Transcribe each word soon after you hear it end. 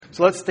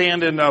So let's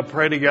stand and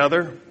pray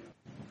together.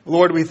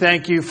 Lord, we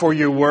thank you for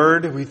your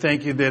word. We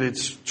thank you that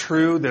it's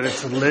true, that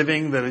it's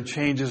living, that it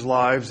changes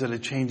lives, that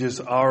it changes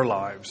our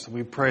lives.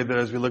 We pray that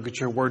as we look at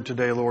your word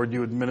today, Lord, you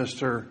would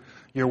minister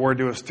your word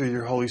to us through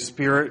your Holy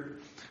Spirit.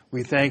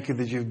 We thank you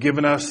that you've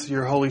given us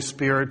your Holy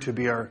Spirit to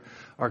be our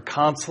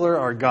counselor,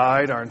 our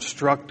guide, our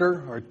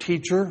instructor, our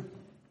teacher.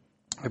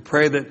 I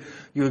pray that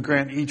you would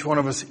grant each one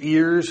of us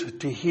ears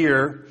to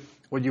hear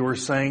what you are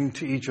saying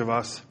to each of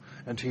us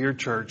and to your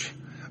church.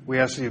 We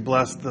ask that you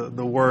bless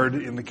the word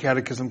in the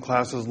catechism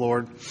classes,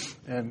 Lord,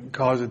 and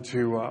cause it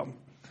to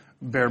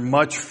bear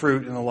much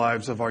fruit in the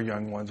lives of our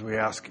young ones. We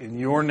ask in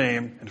your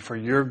name and for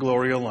your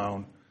glory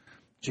alone.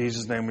 In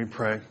Jesus' name we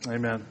pray.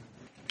 Amen.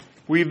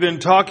 We've been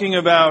talking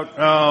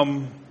about,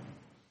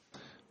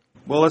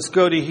 let's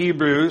go to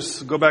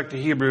Hebrews. Go back to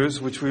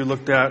Hebrews, which we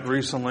looked at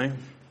recently.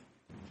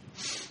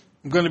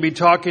 I'm going to be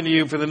talking to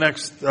you for the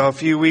next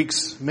few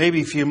weeks,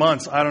 maybe a few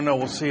months. I don't know.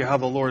 We'll see how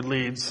the Lord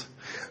leads.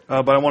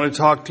 But I want to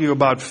talk to you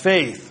about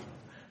faith.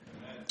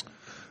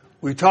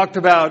 We talked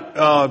about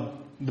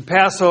the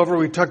Passover.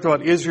 We talked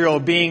about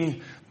Israel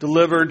being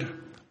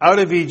delivered out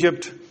of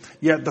Egypt,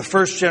 yet the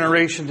first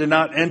generation did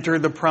not enter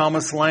the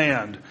promised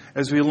land.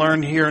 As we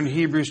learned here in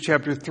Hebrews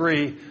chapter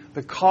 3,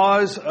 the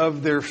cause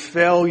of their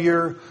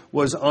failure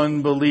was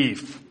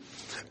unbelief.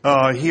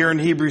 Here in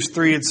Hebrews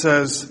 3 it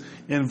says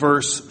in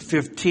verse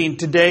 15,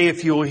 "Today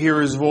if you will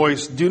hear his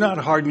voice, do not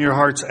harden your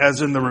hearts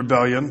as in the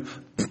rebellion.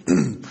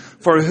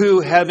 For who,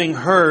 having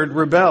heard,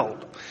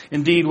 rebelled?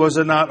 Indeed, was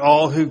it not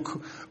all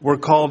who were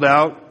called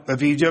out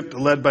of Egypt,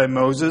 led by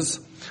Moses?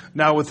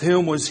 Now with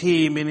whom was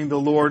he, meaning the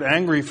Lord,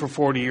 angry for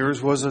 40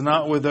 years? Was it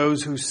not with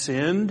those who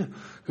sinned,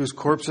 whose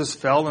corpses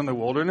fell in the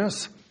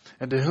wilderness?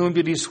 And to whom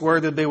did he swear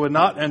that they would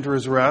not enter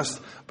his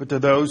rest, but to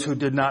those who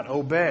did not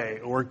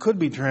obey?" Or it could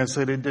be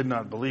translated, did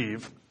not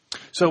believe.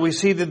 So we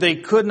see that they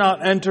could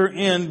not enter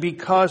in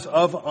because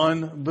of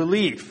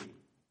unbelief.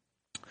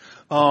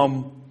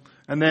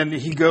 And then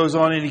he goes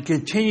on and he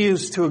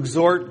continues to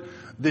exhort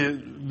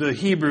the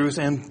Hebrews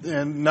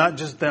and not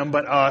just them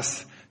but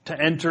us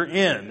to enter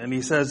in. And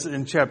he says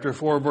in chapter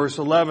 4 verse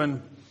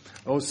 11,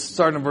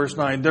 starting in verse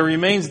 9, "There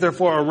remains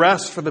therefore a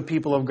rest for the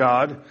people of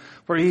God,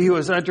 for he who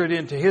has entered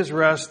into his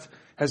rest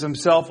has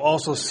himself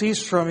also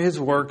ceased from his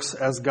works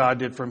as God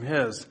did from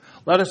his.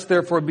 Let us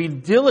therefore be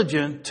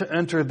diligent to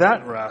enter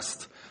that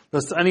rest,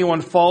 lest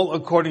anyone fall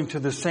according to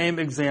the same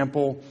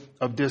example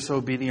of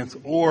disobedience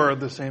or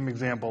the same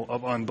example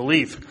of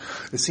unbelief."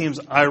 It seems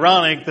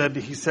ironic that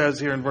he says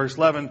here in verse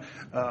 11,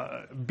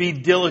 be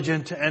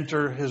diligent to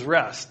enter his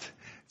rest.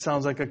 It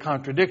sounds like a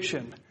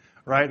contradiction,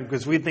 right?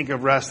 Because we think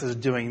of rest as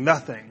doing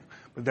nothing.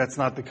 But that's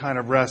not the kind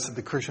of rest that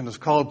the Christian is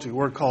called to.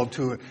 We're called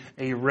to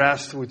a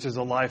rest which is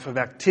a life of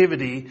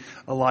activity,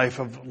 a life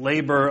of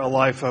labor, a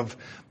life of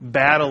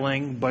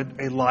battling, but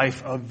a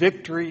life of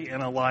victory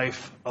and a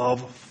life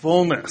of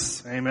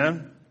fullness.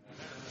 Amen?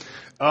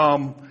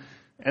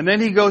 And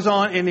then he goes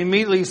on and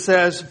immediately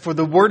says, "For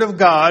the word of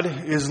God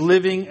is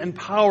living and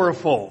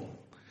powerful,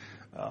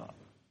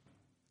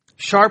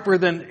 sharper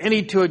than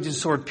any two-edged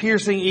sword,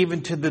 piercing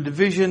even to the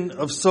division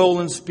of soul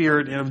and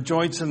spirit and of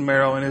joints and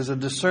marrow, and is a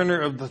discerner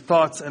of the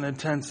thoughts and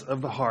intents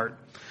of the heart.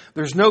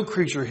 There's no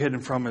creature hidden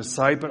from his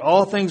sight, but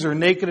all things are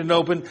naked and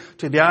open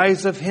to the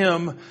eyes of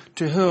him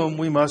to whom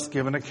we must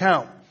give an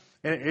account."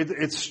 And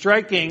it's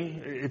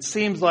striking. It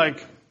seems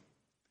like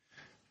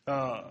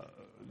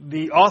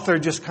the author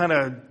just kind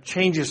of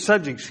changes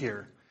subjects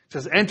here. It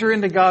says, enter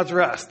into God's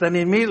rest. Then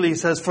he immediately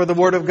says, for the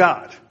word of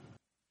God.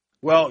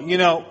 Well, you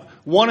know,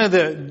 one of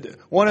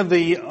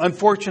the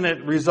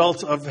unfortunate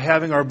results of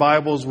having our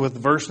Bibles with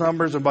verse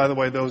numbers, and by the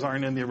way, those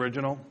aren't in the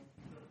original.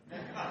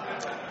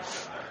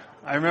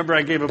 I remember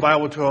I gave a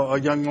Bible to a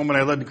young woman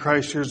I led to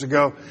Christ years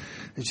ago,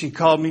 and she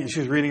called me, she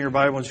was reading her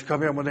Bible, and she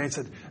called me up one day and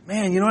said,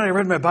 "Man, you know what, I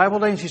read my Bible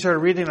today?" And she started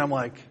reading, and I'm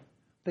like,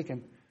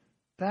 thinking,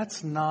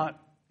 that's not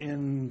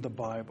in the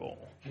Bible.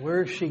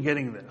 Where is she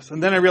getting this?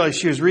 And then I realized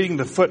she was reading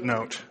the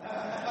footnote,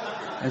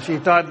 and she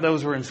thought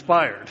those were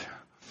inspired.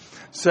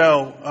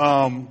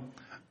 So,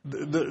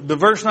 the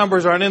verse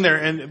numbers aren't in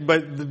there,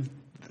 but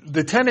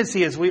the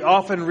tendency is we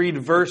often read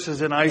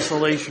verses in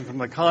isolation from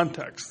the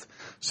context.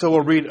 So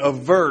we'll read a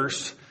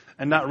verse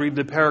and not read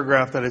the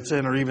paragraph that it's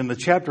in, or even the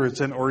chapter it's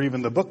in, or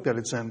even the book that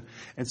it's in.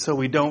 And so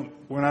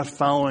we're not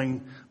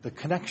following the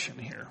connection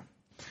here.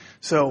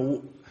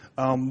 So,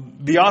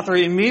 the author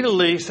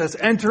immediately says,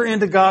 enter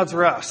into God's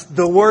rest,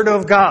 the Word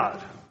of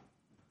God.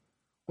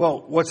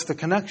 Well, what's the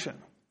connection?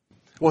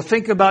 Well,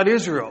 think about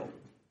Israel,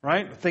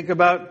 right? Think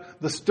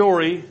about the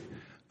story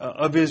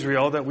of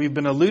Israel that we've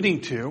been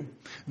alluding to.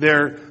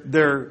 They're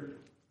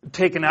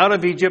taken out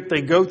of Egypt.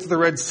 They go to the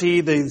Red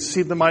Sea. They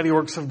see the mighty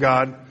works of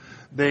God.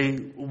 They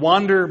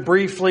wander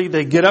briefly.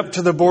 They get up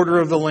to the border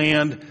of the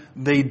land.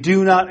 They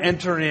do not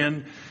enter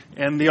in.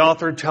 And the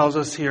author tells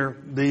us here,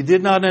 they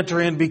did not enter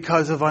in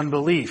because of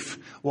unbelief.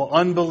 Well,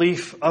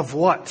 unbelief of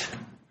what?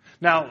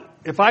 Now,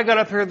 if I got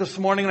up here this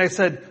morning and I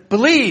said,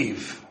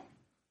 believe,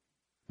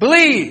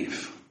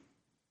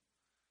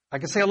 I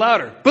can say it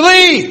louder,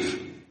 believe.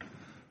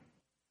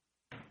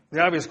 The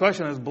obvious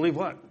question is, believe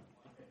what?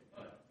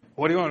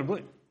 What do you want to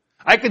believe?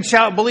 I can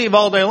shout believe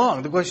all day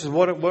long. The question is,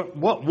 what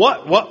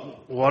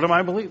am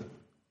I believing?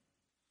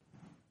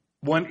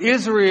 When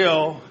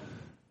Israel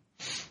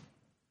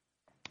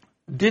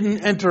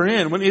didn't enter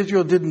in, when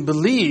Israel didn't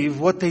believe,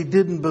 what they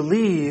didn't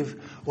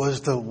believe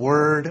was the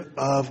Word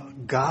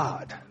of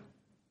God.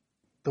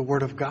 The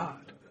Word of God.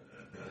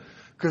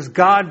 Because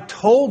God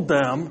told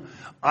them,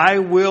 I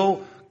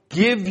will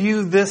give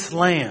you this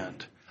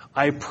land.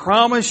 I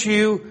promise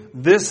you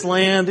this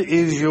land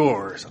is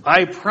yours.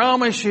 I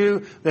promise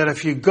you that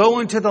if you go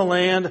into the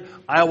land,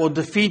 I will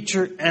defeat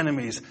your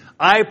enemies.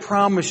 I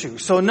promise you.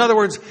 So in other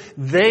words,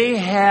 they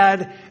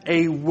had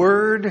a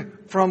word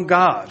from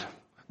God.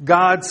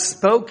 God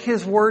spoke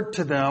His word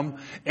to them,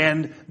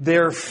 and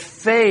their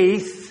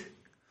faith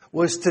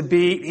was to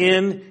be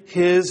in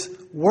His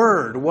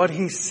word, what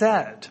He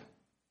said.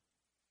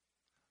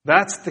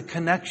 That's the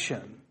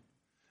connection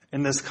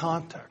in this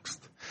context.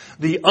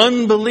 The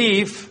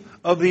unbelief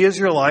of the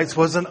Israelites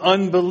was an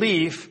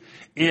unbelief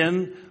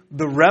in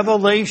the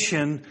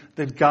revelation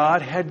that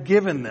God had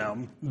given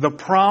them, the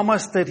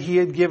promise that He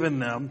had given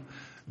them,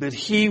 that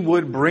He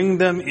would bring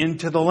them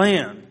into the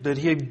land, that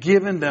He had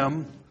given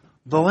them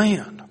the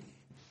land.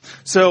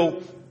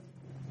 So,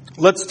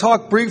 let's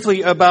talk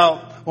briefly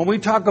about, when we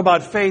talk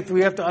about faith,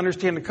 we have to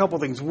understand a couple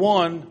things.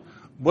 One,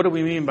 what do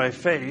we mean by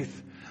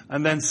faith?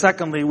 And then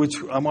secondly, which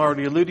I'm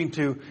already alluding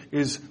to,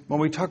 is when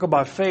we talk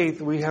about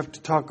faith, we have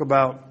to talk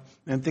about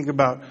and think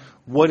about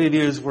what it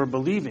is we're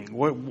believing.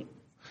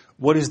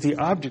 What is the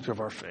object of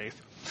our faith?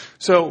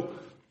 So,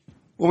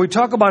 when we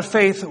talk about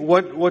faith,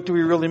 what do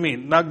we really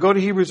mean? Now go to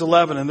Hebrews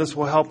 11, and this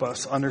will help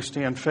us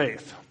understand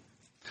faith.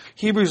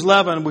 Hebrews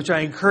 11, which I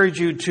encourage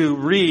you to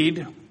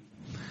read,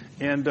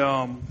 and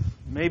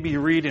maybe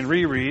read and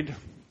reread.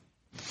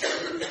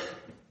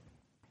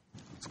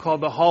 It's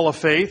called the Hall of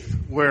Faith,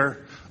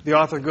 where the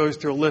author goes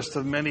through a list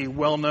of many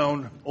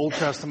well-known Old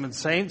Testament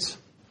saints.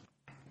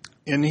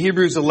 In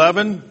Hebrews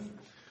 11,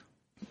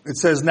 it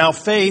says, now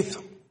faith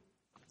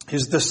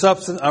is the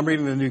substance. I'm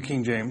reading the New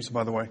King James,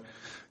 by the way.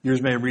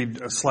 Yours may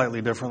read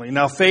slightly differently.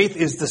 Now faith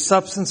is the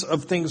substance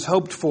of things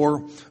hoped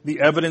for,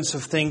 the evidence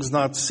of things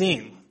not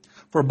seen.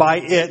 For by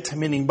it,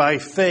 meaning by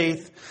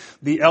faith,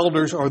 the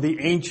elders or the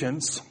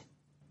ancients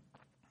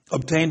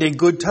obtained a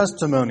good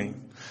testimony.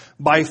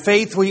 By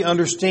faith we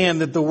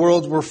understand that the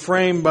worlds were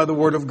framed by the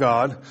word of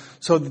God,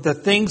 so that the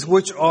things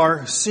which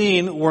are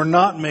seen were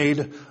not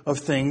made of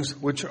things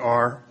which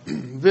are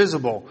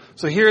visible.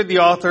 So here the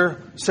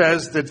author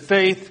says that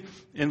faith,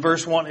 in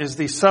verse 1, is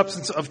the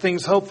substance of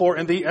things hoped for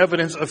and the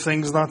evidence of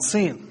things not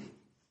seen.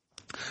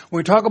 When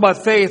we talk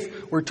about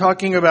faith, we're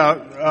talking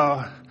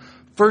about,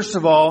 first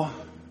of all,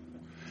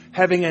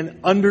 having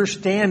an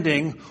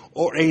understanding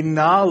or a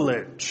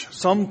knowledge,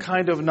 some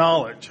kind of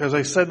knowledge. As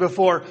I said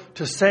before,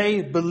 to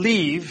say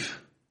believe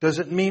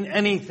doesn't mean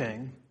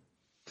anything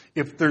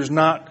if there's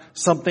not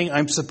something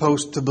I'm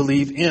supposed to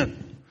believe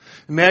in.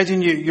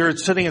 Imagine you're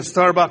sitting at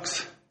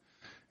Starbucks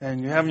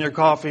and you're having your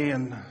coffee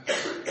and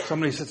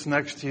somebody sits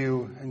next to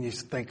you and you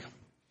think,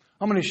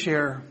 I'm going to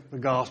share the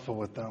gospel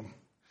with them.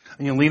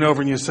 And you lean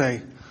over and you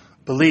say,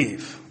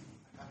 believe.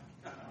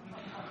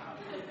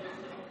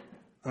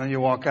 And then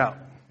you walk out.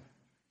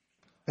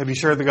 Have you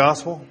shared the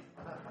gospel?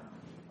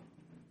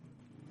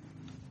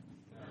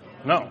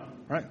 No,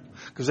 right?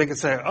 Because they could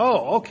say,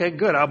 oh, okay,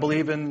 good. I'll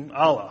believe in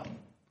Allah.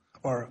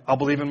 Or I'll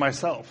believe in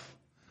myself.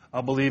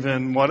 I'll believe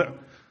in what?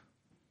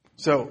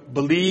 So,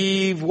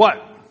 believe what?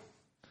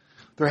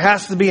 There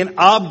has to be an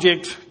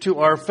object to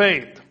our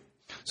faith.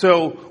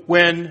 So,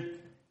 when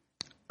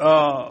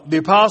the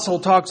apostle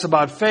talks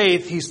about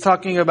faith, he's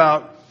talking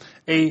about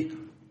a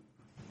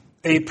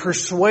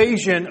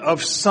persuasion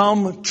of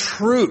some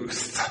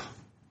truth,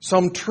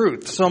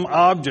 some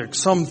object,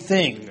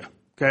 something.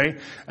 Okay,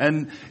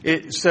 and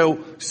so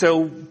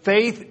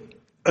faith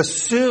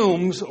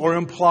assumes or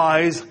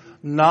implies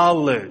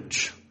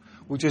knowledge,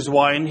 which is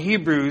why in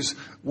Hebrews,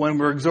 when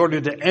we're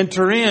exhorted to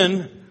enter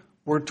in,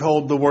 we're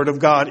told the word of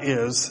God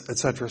is,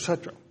 etc.,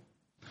 etc.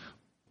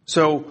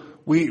 So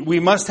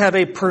we must have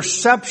a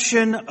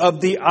perception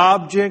of the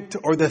object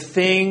or the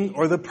thing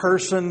or the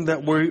person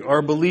that we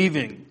are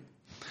believing.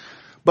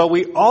 But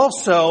we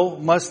also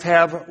must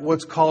have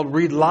what's called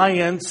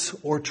reliance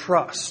or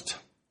trust.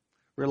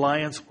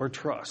 Reliance or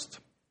trust.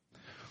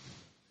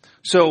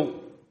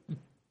 So,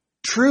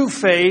 true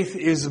faith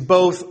is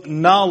both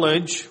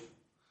knowledge,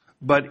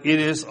 but it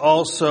is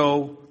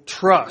also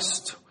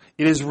trust.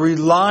 It is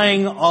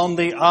relying on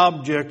the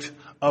object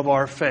of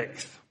our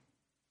faith.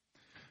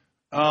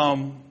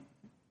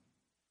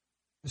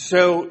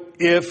 So,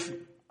 if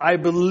I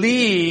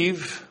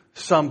believe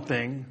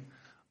something,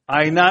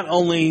 I not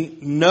only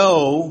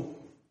know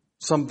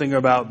something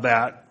about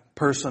that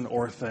person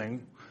or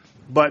thing,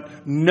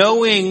 but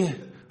knowing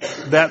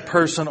that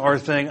person or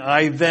thing,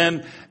 I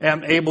then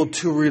am able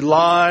to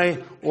rely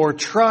or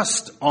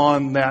trust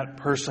on that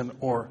person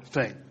or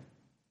thing.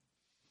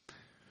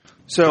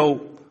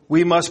 So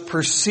we must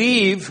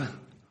perceive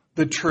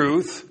the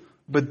truth,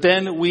 but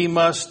then we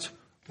must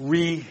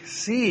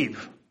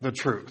receive the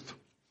truth.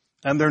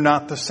 and they're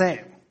not the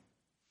same.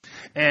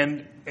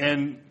 And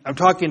I'm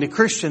talking to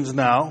Christians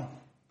now.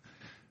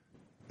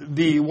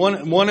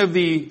 One of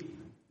the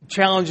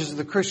challenges of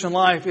the Christian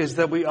life is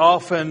that we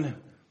often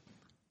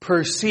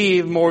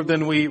perceive more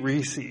than we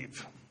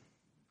receive.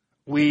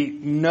 We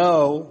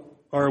know,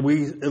 or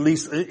we at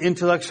least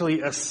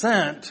intellectually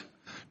assent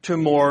to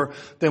more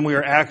than we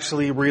are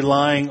actually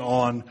relying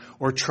on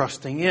or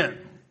trusting in.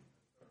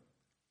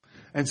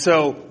 And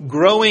so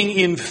growing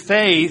in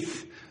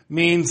faith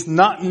means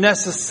not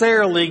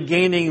necessarily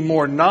gaining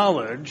more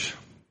knowledge,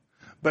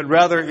 but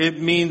rather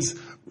it means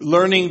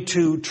learning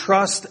to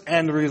trust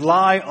and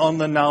rely on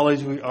the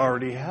knowledge we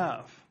already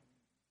have.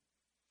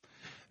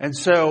 And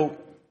so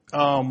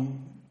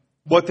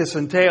what this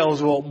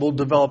entails we'll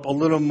develop a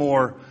little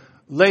more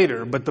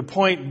later. But the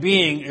point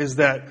being is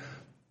that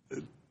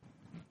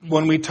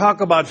when we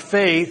talk about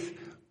faith,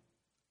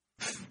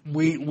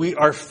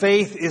 our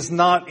faith is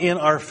not in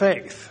our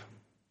faith.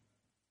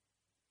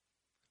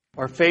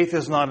 Our faith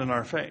is not in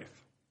our faith.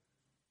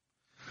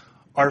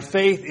 Our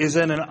faith is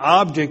in an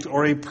object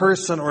or a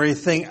person or a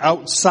thing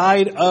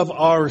outside of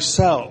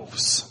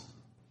ourselves.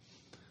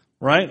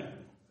 Right?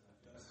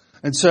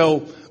 And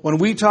so when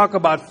we talk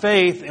about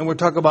faith, and we're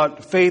talking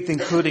about faith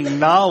including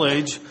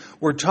knowledge,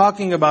 we're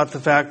talking about the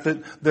fact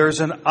that there's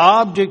an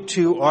object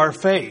to our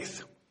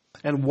faith.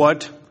 And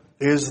what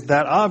is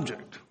that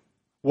object?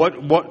 What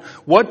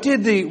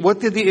did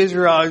the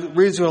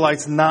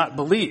Israelites not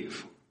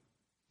believe?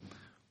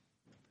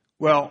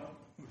 Well,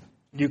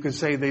 you could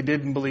say they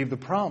didn't believe the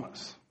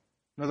promise.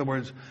 In other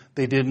words,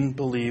 they didn't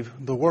believe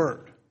the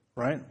word,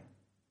 right?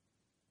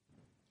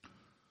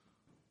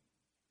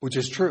 Which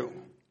is true.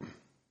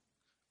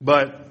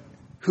 But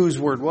whose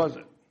word was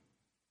it?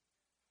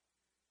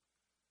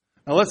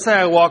 Now let's say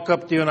I walk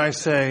up to you and I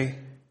say,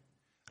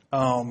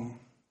 Bob,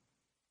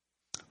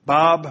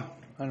 I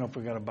don't know if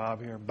we got a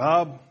Bob here.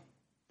 Bob,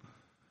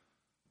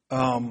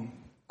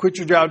 quit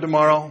your job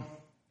tomorrow,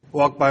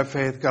 walk by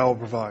faith, God will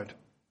provide.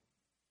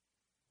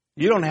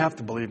 You don't have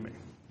to believe me.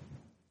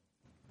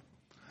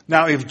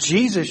 Now, if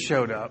Jesus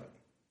showed up,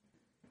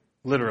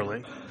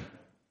 literally,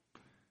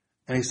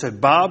 and he said,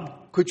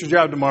 Bob, quit your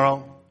job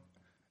tomorrow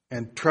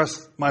and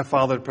trust my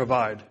Father to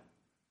provide,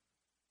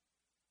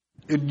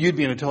 you'd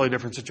be in a totally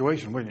different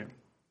situation, wouldn't you?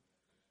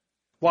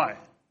 Why?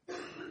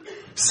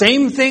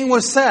 Same thing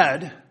was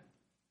said.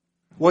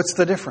 What's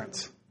the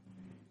difference?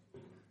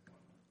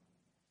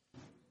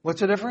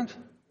 What's the difference?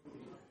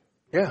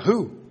 Yeah,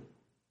 who?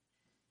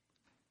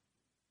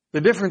 The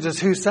difference is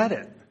who said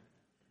it.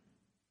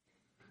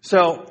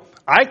 So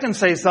I can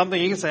say something,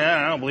 you can say,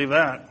 I don't believe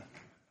that.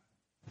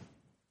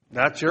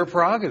 That's your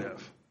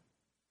prerogative.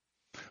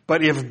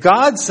 But if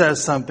God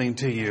says something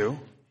to you,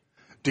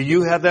 do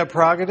you have that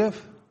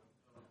prerogative?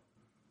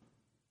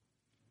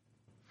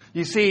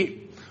 You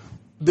see,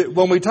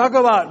 when we talk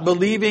about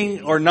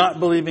believing or not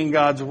believing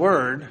God's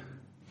word,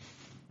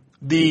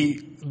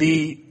 the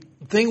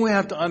thing we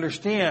have to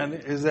understand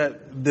is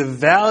that the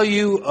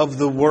value of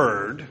the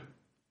word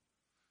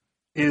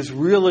is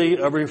really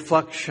a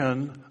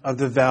reflection of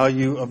the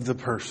value of the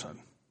person.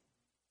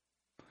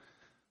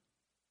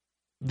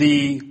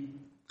 The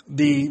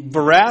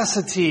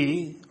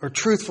veracity or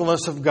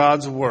truthfulness of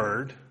God's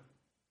word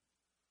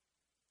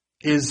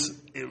is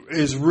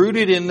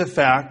rooted in the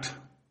fact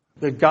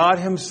that God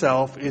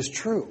himself is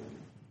true.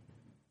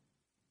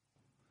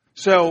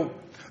 So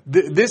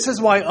this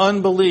is why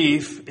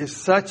unbelief is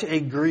such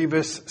a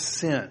grievous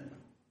sin.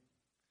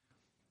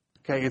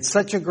 Okay, it's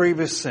such a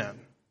grievous sin.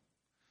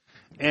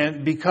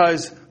 And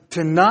because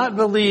to not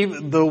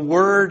believe the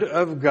word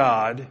of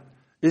God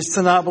is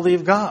to not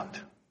believe God.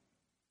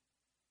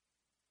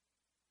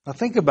 Now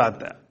think about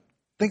that.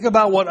 Think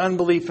about what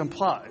unbelief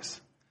implies.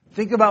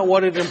 Think about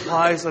what it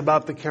implies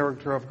about the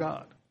character of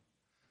God.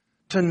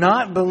 To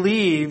not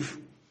believe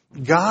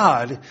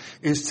God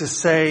is to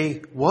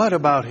say what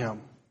about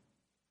him?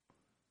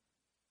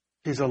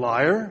 He's a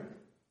liar.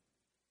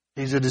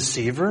 He's a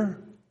deceiver.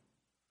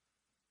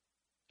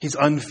 He's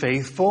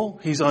unfaithful.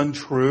 He's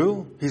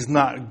untrue. He's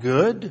not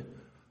good.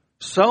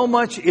 So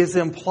much is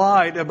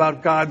implied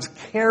about God's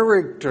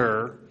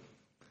character,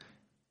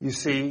 you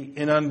see,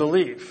 in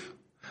unbelief.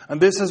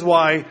 And this is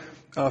why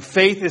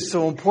faith is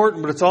so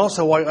important, but it's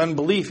also why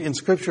unbelief in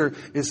Scripture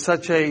is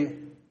such a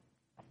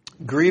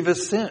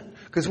grievous sin.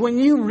 Because when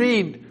you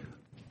read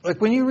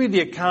the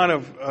account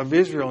of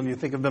Israel and you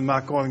think of them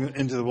not going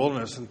into the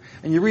wilderness,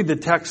 and you read the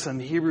text in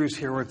Hebrews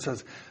here where it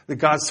says that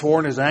God swore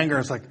in his anger,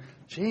 it's like,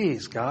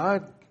 geez,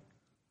 God,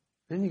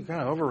 didn't you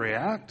kind of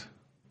overreact?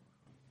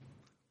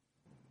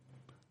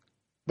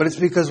 But it's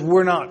because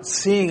we're not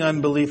seeing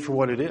unbelief for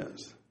what it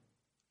is,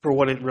 for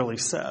what it really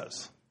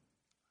says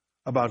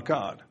about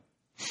God.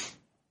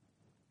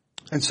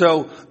 And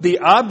so the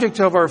object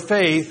of our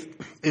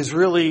faith is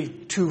really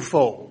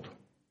twofold.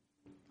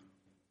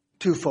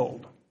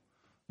 Twofold.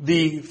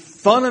 The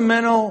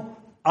fundamental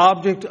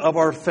object of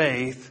our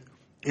faith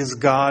is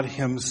God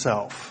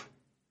himself.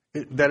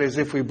 That is,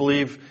 if we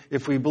believe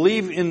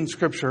in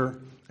Scripture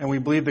and we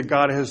believe that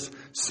God has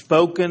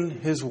spoken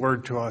his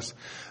word to us,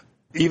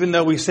 even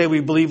though we say we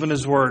believe in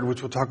His Word,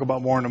 which we'll talk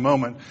about more in a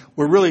moment,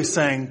 we're really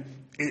saying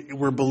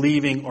we're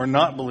believing or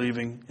not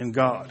believing in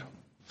God.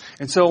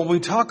 And so when we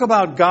talk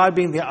about God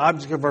being the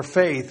object of our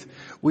faith,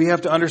 we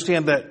have to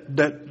understand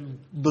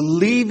that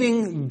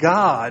believing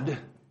God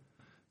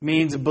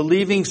means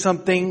believing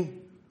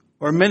something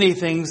or many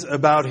things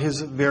about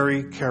His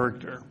very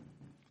character.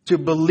 To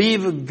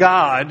believe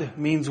God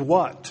means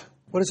what?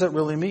 What does that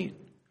really mean?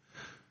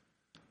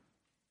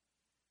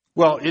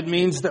 Well, it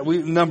means that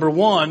number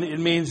one, it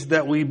means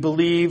that we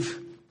believe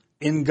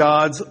in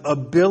God's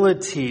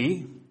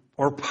ability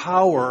or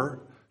power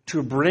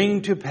to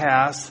bring to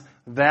pass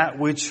that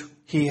which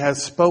He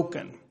has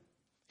spoken.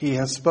 He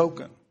has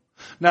spoken.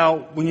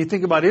 Now, when you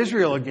think about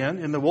Israel again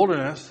in the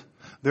wilderness,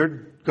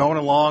 they're going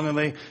along and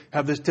they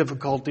have this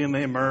difficulty and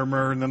they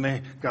murmur and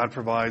then God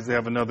provides. They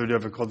have another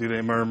difficulty,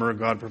 they murmur,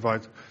 God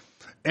provides.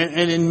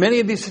 And in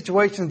many of these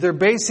situations, they're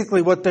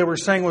basically what they were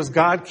saying was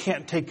God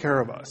can't take care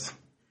of us.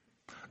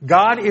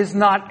 God is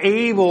not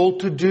able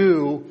to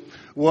do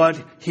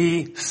what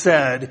He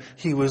said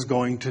He was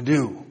going to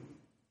do.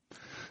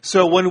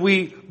 So when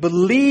we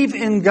believe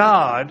in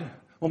God,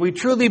 when we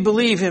truly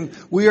believe Him,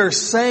 we are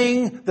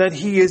saying that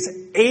He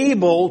is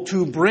able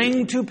to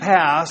bring to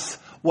pass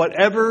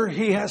whatever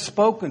He has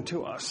spoken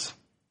to us.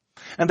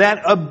 And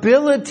that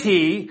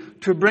ability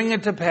to bring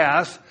it to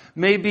pass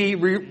may be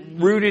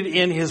rooted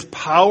in His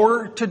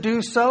power to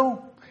do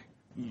so,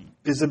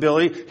 His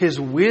ability, His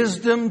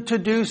wisdom to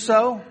do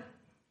so.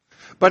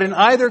 But in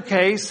either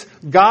case,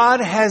 God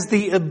has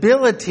the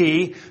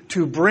ability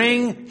to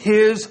bring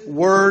His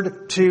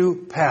word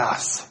to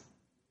pass.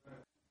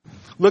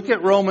 Look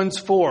at Romans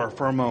 4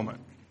 for a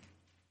moment.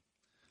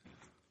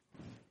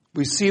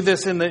 We see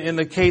this in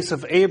the case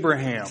of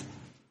Abraham.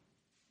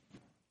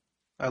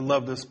 I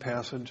love this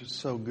passage. It's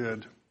so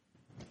good.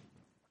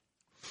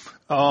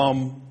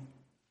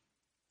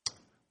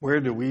 Where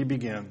do we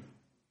begin?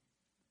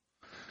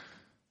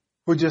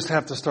 We just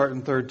have to start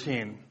in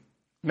 13.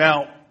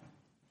 Now,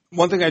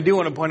 one thing I do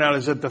want to point out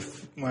is that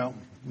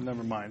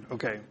never mind.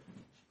 Okay.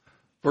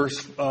 Verse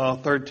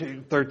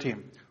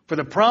 13. For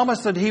the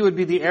promise that he would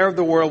be the heir of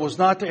the world was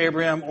not to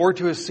Abraham or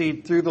to his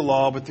seed through the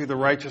law, but through the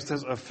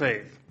righteousness of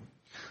faith.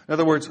 In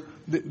other words,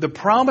 the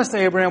promise to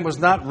Abraham was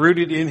not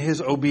rooted in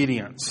his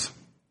obedience.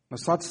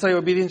 That's not to say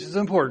obedience is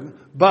important,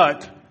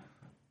 but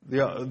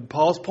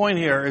Paul's point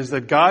here is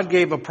that God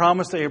gave a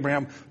promise to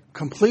Abraham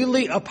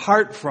completely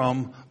apart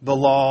from the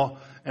law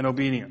and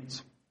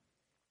obedience.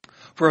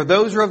 For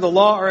those who are of the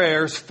law are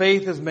heirs,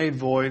 faith is made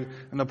void,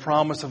 and the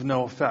promise of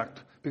no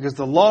effect. Because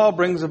the law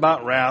brings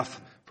about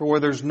wrath, for where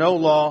there's no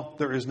law,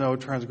 there is no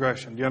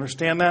transgression. Do you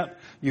understand that?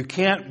 You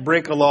can't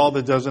break a law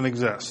that doesn't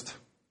exist.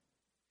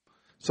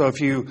 So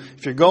if you're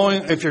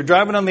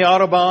driving on the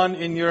Autobahn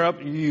in Europe,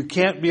 you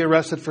can't be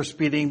arrested for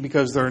speeding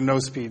because there are no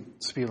speed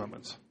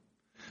limits.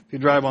 If you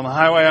drive on the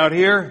highway out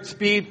here,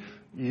 speed,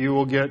 you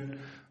will get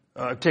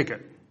a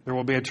ticket. There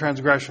will be a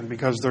transgression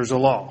because there's a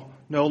law.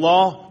 No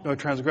law, no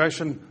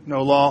transgression,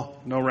 no law,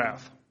 no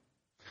wrath.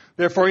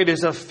 Therefore, it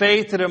is of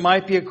faith that it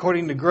might be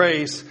according to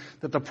grace,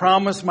 that the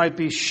promise might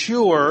be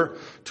sure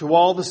to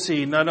all the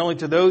seed, not only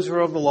to those who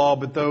are of the law,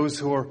 but those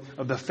who are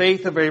of the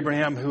faith of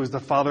Abraham, who is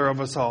the father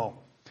of us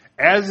all.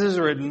 As is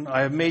written,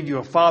 I have made you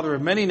a father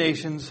of many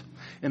nations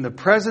in the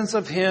presence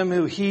of him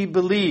who he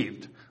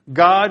believed,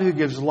 God who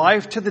gives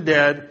life to the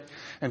dead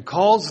and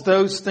calls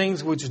those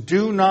things which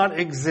do not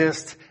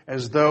exist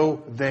as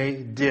though they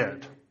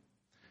did.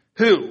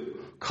 Who,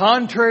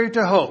 contrary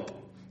to hope,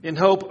 in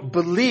hope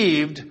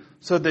believed,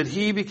 so that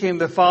he became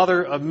the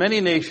father of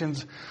many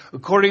nations,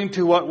 according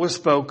to what was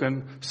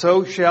spoken,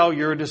 so shall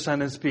your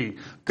descendants be.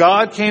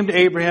 God came to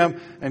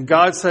Abraham, and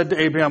God said to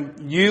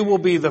Abraham, you will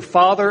be the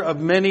father of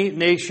many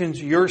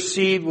nations. Your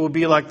seed will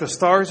be like the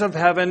stars of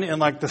heaven and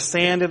like the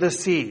sand of the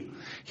sea.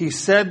 He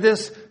said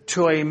this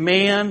to a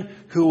man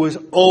who was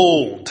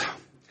old.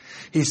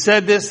 He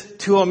said this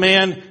to a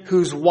man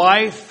whose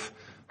wife,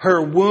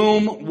 her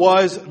womb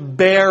was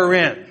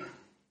barren.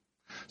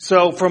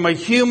 So from a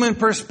human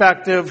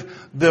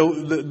perspective,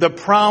 the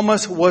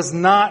promise was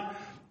not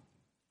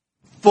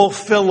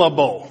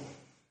fulfillable.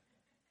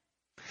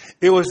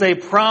 It was a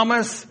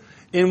promise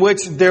in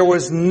which there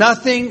was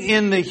nothing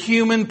in the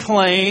human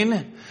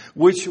plane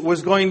which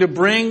was going to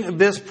bring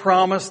this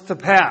promise to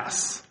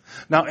pass.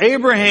 Now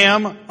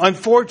Abraham,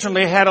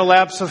 unfortunately, had a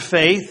lapse of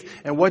faith.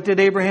 And what did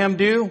Abraham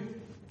do?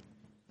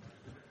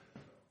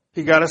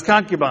 He got his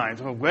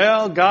concubines.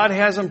 Well, God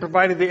hasn't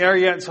provided the heir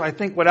yet, so I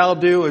think what I'll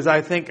do is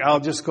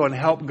I'll just go and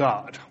help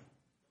God.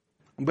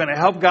 I'm going to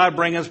help God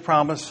bring his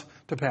promise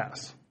to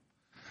pass.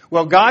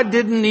 Well, God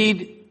didn't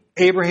need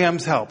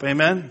Abraham's help.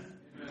 Amen?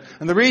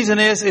 And the reason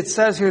is, it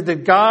says here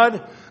that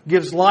God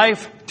gives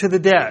life to the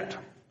dead.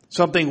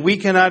 Something we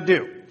cannot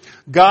do.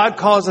 God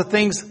calls the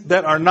things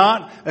that are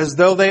not as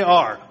though they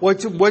are.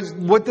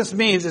 What this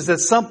means is that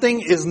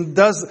something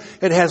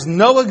it has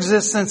no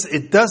existence,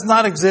 it does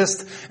not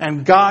exist,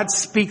 and God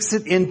speaks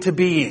it into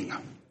being.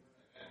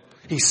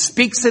 He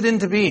speaks it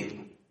into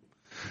being.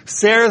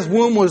 Sarah's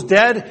womb was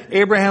dead.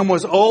 Abraham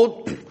was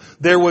old.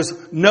 There was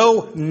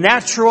no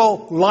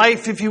natural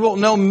life, if you will,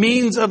 no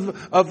means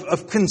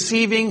of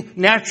conceiving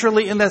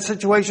naturally in that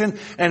situation.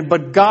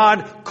 But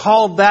God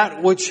called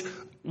that which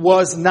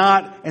was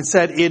not and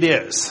said, it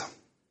is.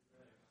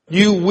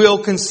 You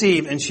will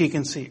conceive, and she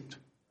conceived.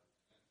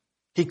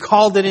 He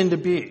called it into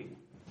being.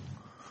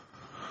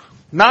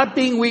 Not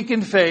being weak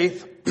in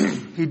faith,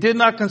 he did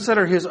not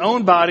consider his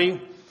own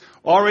body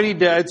already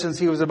dead since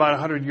he was about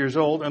 100 years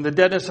old, and the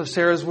deadness of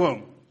Sarah's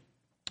womb.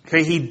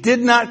 Okay, he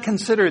did not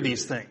consider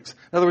these things.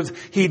 In other words,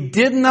 he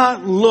did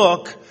not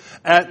look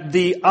at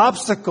the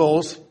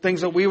obstacles,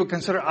 things that we would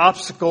consider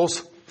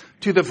obstacles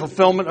to the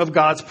fulfillment of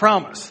God's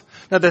promise.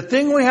 Now, the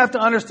thing we have to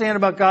understand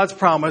about God's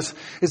promise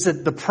is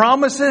that the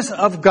promises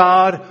of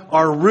God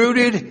are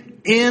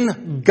rooted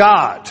in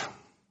God.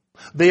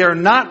 They are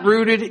not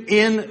rooted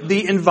in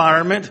the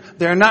environment.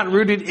 They're not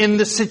rooted in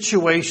the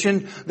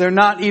situation. They're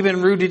not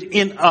even rooted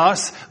in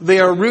us. They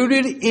are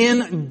rooted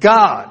in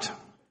God.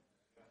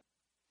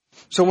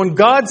 So when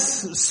God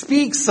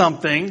speaks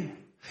something,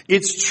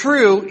 it's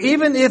true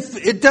even if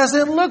it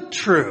doesn't look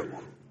true.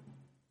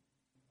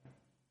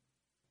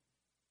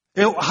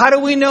 How do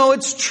we know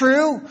it's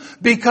true?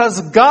 Because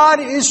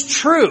God is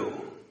true.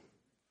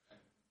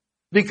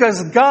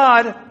 Because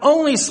God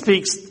only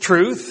speaks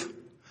truth.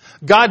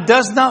 God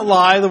does not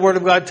lie, the Word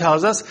of God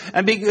tells us.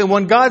 And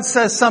when God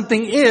says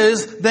something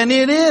is, then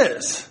it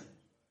is.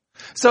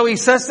 So he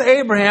says to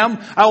Abraham,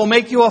 I will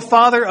make you a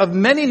father of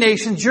many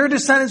nations. Your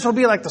descendants will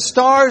be like the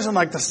stars and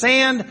like the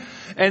sand.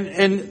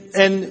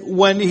 And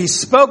when he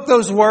spoke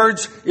those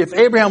words, if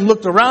Abraham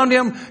looked around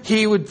him,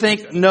 he would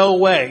think, no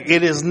way.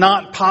 It is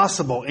not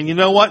possible. And you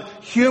know what?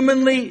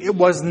 Humanly, it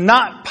was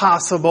not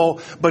possible.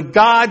 But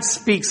God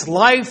speaks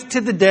life to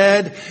the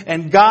dead,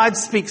 and God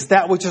speaks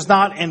that which is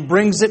not and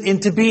brings it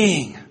into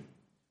being.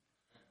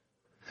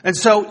 And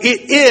so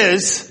it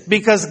is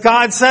because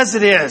God says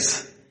it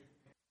is.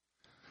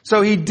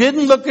 So he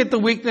didn't look at the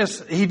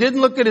weakness. He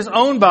didn't look at his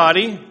own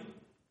body.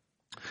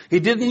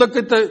 He didn't look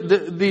at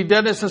the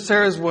deadness of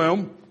Sarah's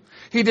womb.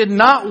 He did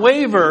not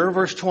waver,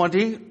 verse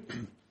 20.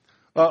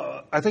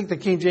 I think the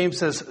King James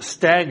says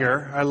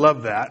stagger. I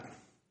love that.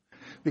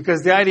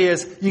 Because the idea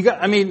is,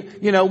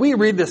 we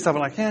read this stuff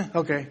and like,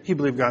 okay, he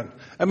believed God.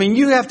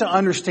 You have to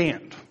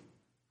understand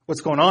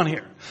what's going on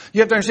here.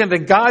 You have to understand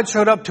that God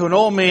showed up to an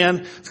old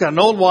man. He's got an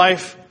old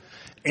wife,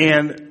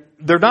 and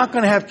they're not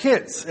going to have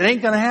kids. It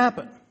ain't going to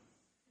happen.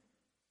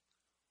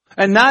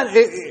 And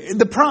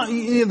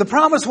the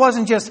promise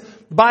wasn't just,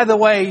 by the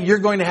way, you're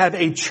going to have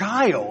a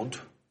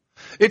child.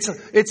 It's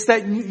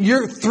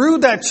that through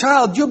that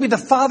child, you'll be the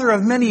father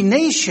of many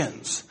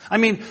nations.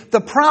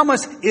 The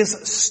promise is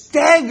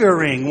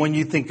staggering when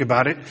you think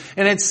about it.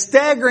 And it's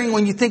staggering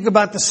when you think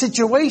about the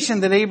situation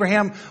that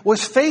Abraham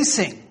was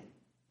facing.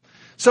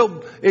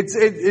 So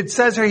it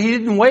says here, he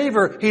didn't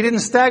waver, he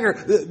didn't stagger.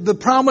 The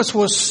promise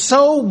was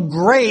so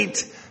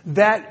great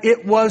that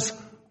it was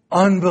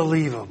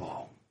unbelievable.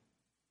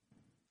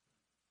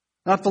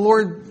 Now, if the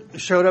Lord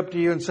showed up to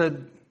you and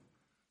said,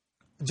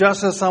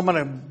 Justice, I'm going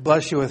to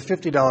bless you with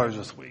 $50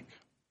 this week.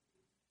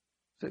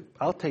 Say,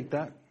 I'll take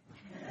that.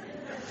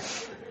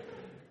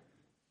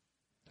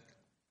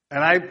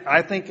 And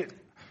I think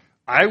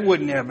I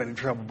wouldn't have any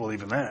trouble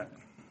believing that.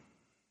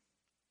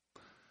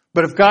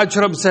 But if God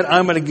showed up and said,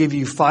 I'm going to give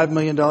you $5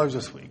 million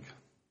this week.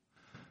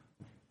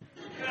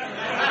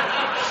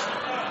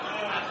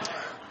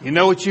 You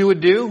know what you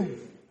would do?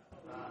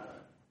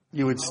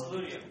 You would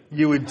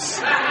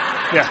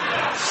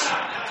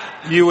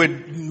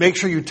make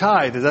sure you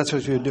tithe. That's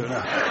what you would do.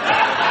 No.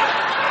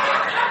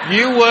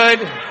 You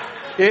would,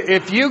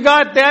 if you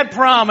got that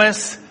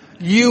promise,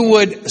 you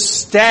would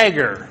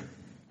stagger.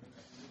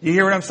 You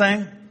hear what I'm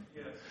saying?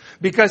 Yes.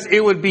 Because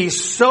it would be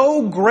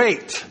so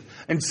great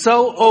and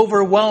so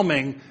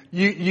overwhelming,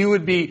 you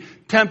would be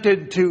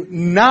tempted to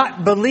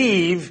not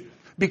believe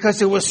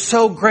because it was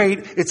so great,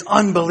 it's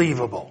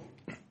unbelievable.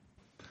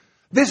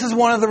 This is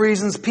one of the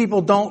reasons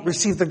people don't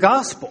receive the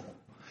gospel.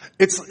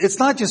 It's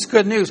not just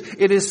good news.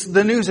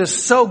 The news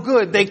is so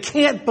good, they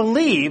can't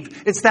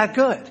believe it's that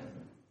good.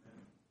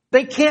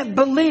 They can't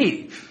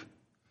believe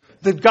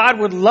that God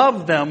would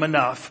love them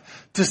enough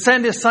to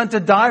send His Son to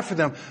die for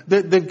them.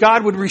 That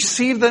God would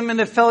receive them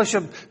into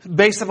fellowship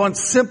based upon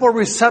simple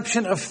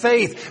reception of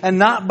faith and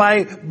not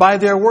by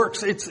their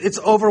works. It's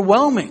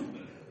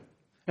overwhelming.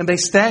 And they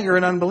stagger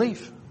in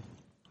unbelief.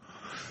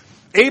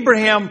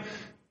 Abraham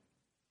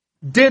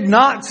did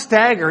not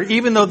stagger,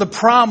 even though the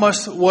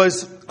promise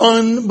was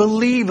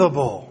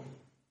unbelievable.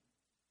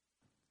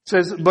 It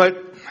says,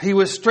 but he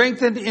was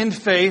strengthened in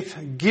faith,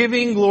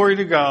 giving glory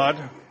to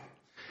God,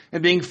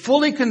 and being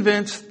fully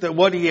convinced that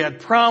what he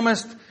had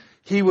promised,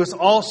 he was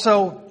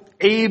also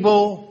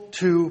able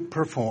to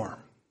perform.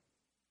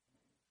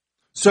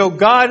 So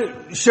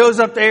God shows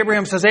up to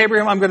Abraham, says,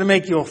 Abraham, I'm going to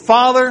make you a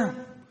father.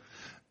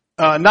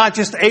 Not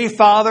just a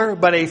father,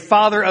 but a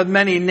father of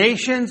many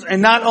nations.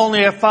 And not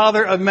only a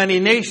father of many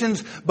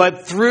nations,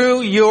 but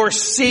through your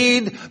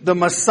seed, the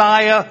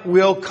Messiah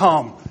will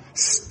come.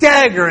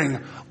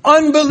 Staggering,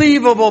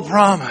 unbelievable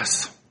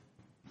promise.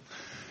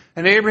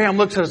 And Abraham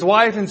looks at his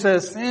wife and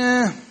says,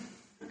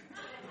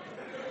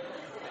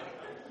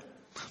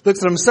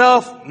 Looks at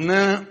himself,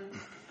 nah.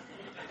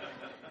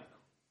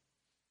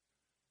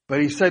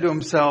 But he said to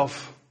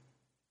himself,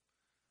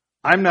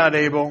 I'm not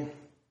able,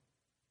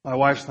 my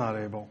wife's not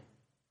able,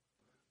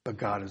 but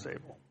God is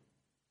able.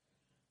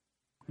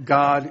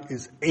 God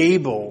is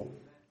able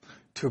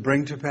to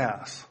bring to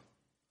pass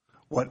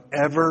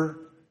whatever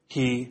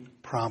He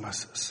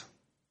promises.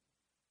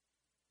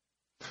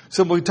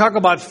 So when we talk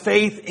about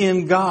faith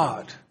in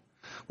God,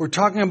 we're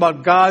talking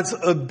about God's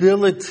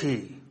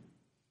ability.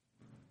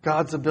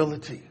 God's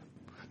ability.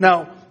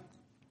 Now,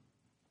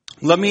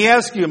 let me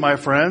ask you, my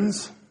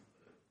friends,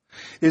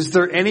 is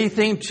there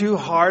anything too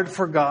hard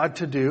for God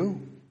to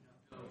do?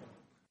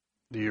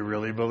 Do you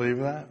really believe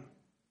that?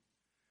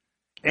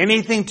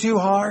 Anything too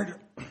hard?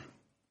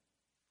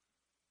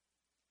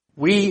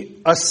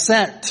 We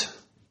assent.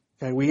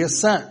 Okay, we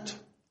assent.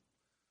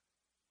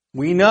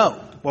 We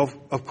know. Well,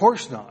 of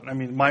course not. I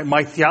mean,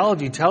 my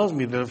theology tells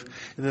me that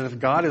if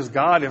God is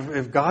God,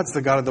 if God's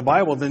the God of the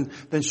Bible, then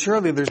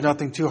surely there's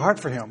nothing too hard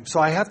for Him.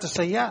 So I have to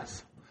say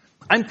yes.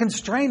 I'm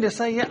constrained to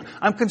say yes.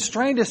 I'm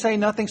constrained to say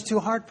nothing's too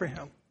hard for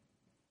Him.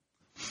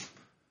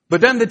 But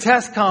then the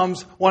test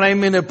comes when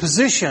I'm in a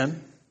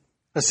position,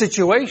 a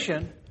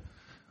situation,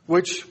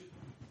 which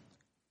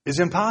is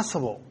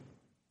impossible,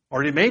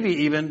 or it may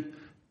be even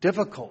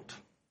difficult.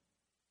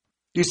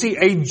 You see,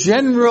 a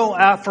general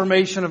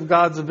affirmation of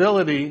God's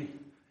ability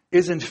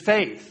isn't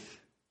faith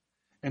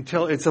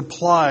until it's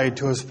applied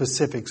to a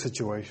specific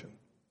situation.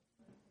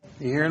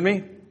 You hearing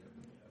me?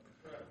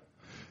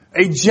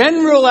 A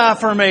general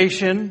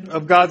affirmation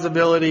of God's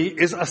ability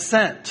is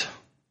assent.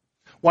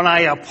 When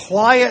I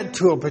apply it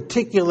to a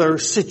particular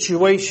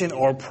situation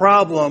or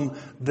problem,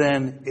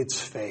 then it's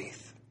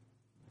faith.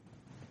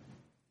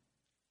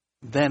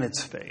 Then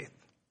it's faith.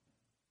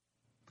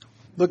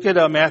 Look at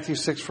Matthew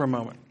 6 for a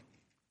moment.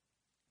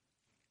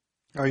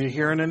 Are you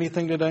hearing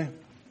anything today?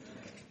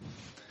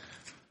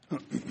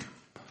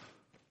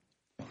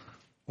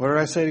 Where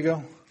did I say to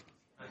go?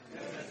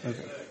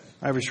 Okay.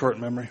 I have a short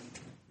memory.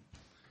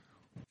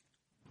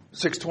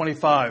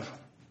 6:25.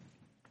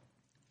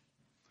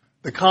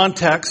 The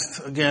context,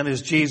 again,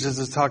 is Jesus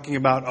is talking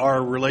about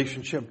our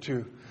relationship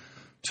to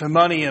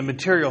money and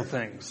material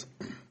things.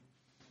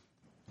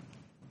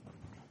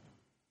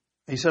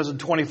 He says in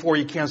 24,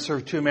 you can't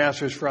serve two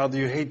masters, for either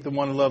you hate the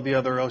one and love the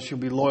other, or else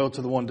you'll be loyal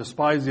to the one and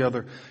despise the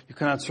other. You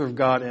cannot serve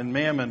God and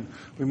mammon.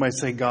 We might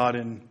say God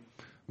and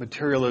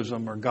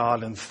materialism or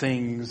God and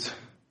things.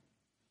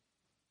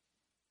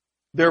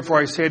 Therefore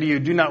I say to you,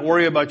 do not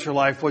worry about your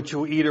life, what you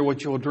will eat or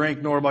what you will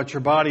drink, nor about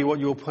your body, what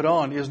you will put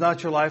on. Is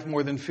not your life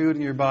more than food,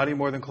 and your body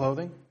more than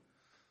clothing?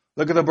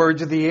 Look at the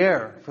birds of the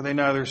air, for they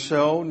neither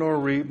sow nor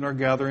reap nor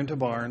gather into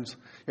barns,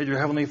 yet your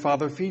heavenly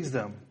Father feeds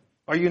them.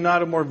 Are you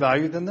not of more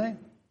value than they?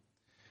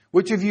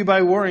 Which of you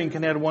by worrying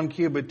can add 1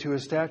 cubit to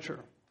his stature?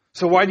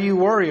 So why do you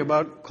worry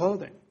about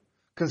clothing?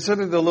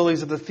 Consider the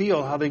lilies of the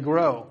field, how they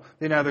grow.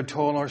 They neither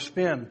toil nor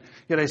spin.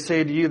 Yet I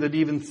say to you that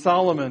even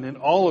Solomon in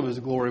all of his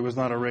glory was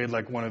not arrayed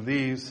like one of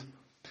these.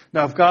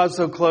 Now if God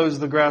so clothes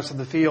the grass of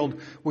the field,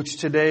 which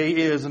today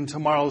is and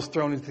tomorrow is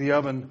thrown into the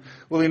oven,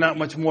 will He not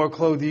much more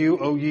clothe you,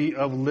 O ye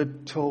of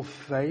little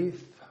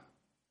faith?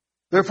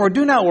 Therefore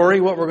do not worry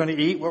what we're going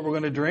to eat, what we're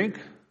going to drink,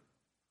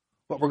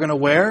 what we're going to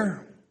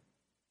wear.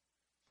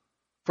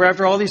 For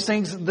after all these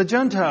things the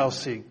Gentiles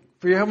seek.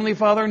 For your heavenly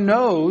Father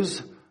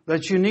knows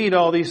that you need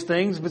all these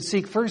things, but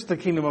seek first the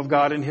kingdom of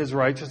God and His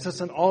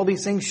righteousness, and all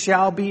these things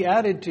shall be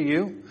added to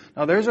you.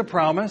 Now there's a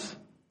promise,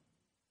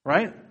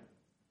 right?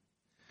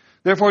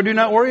 Therefore do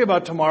not worry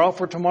about tomorrow,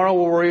 for tomorrow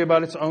will worry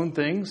about its own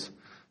things.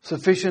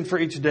 Sufficient for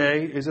each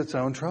day is its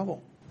own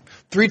trouble.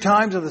 3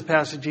 times in this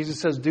passage Jesus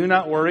says, do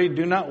not worry,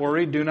 do not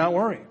worry, do not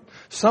worry.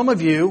 Some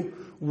of you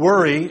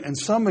worry, and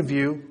some of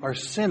you are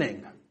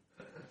sinning.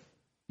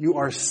 You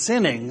are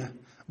sinning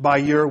by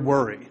your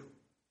worry.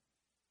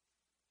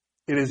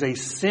 It is a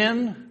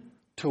sin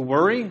to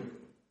worry.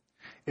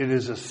 It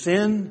is a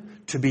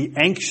sin to be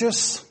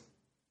anxious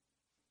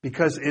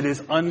because it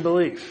is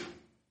unbelief.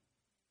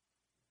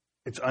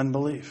 It's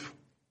unbelief.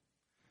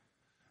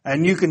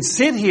 And you can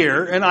sit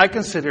here, and I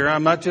can sit here,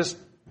 I'm not just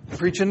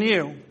preaching to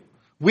you.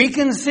 We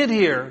can sit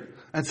here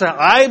and say,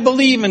 I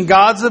believe in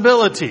God's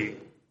ability,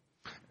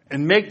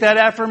 and make that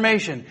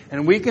affirmation,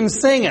 and we can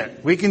sing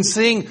it. We can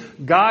sing,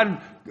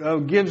 God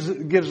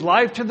gives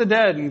life to the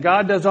dead, and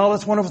God does all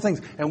this wonderful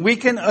things. And we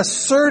can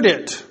assert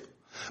it.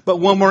 But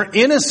when we're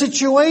in a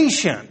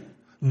situation,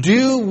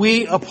 do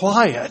we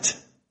apply it?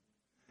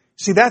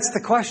 See, that's the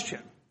question.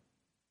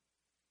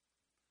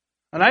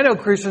 And I know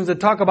Christians that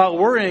talk about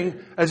worrying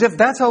as if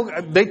that's how,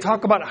 they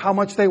talk about how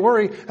much they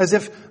worry as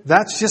if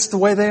that's just the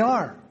way they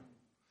are.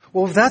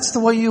 Well, if that's the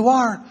way you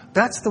are,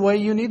 that's the way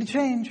you need to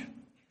change.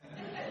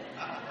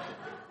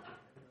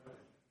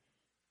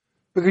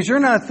 Because you're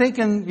not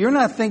thinking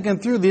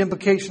through the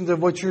implications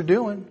of what you're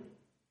doing.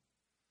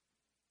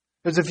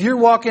 Because if you're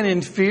walking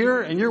in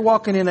fear and you're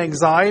walking in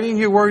anxiety and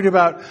you're worried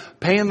about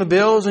paying the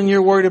bills and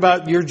you're worried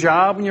about your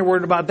job and you're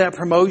worried about that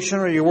promotion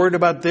or you're worried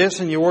about this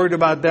and you're worried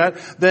about that,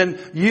 then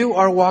you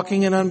are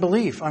walking in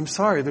unbelief. I'm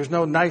sorry, there's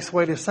no nice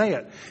way to say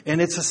it.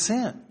 And it's a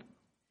sin.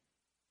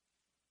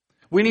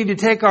 We need to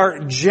take our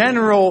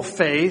general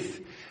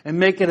faith and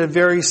make it a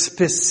very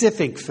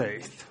specific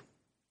faith.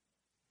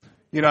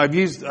 You know,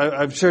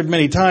 I've shared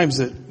many times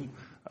that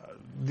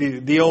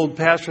the old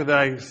pastor that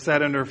I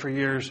sat under for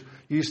years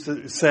used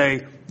to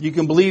say, you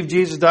can believe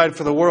Jesus died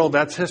for the world,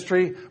 that's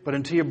history, but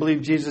until you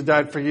believe Jesus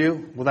died for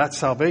you, well, that's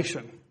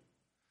salvation.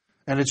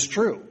 And it's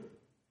true.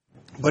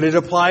 But it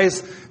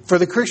applies for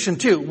the Christian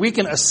too. We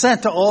can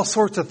assent to all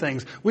sorts of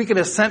things. We can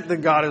assent that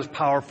God is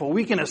powerful.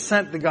 We can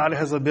assent that God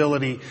has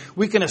ability.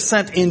 We can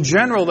assent in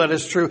general that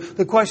is true.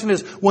 The question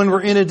is, when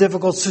we're in a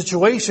difficult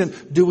situation,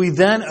 do we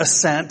then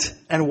assent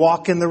and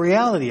walk in the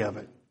reality of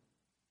it?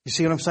 You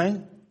see what I'm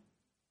saying?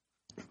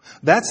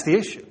 That's the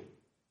issue.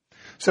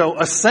 So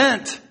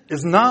assent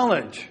is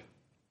knowledge.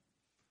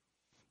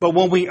 But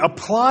when we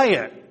apply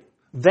it,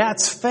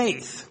 that's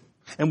faith.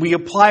 And we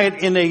apply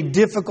it in a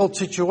difficult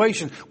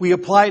situation. We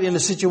apply it in a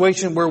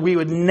situation where we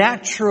would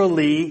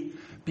naturally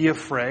be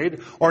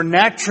afraid or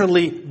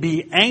naturally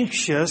be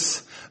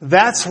anxious.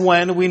 That's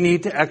when we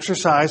need to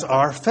exercise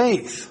our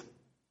faith.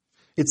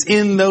 It's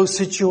in those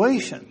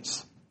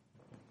situations.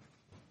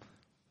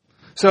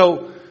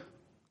 So,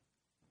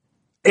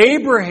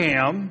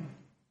 Abraham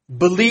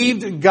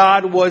believed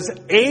God was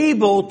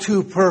able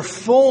to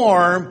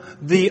perform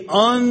the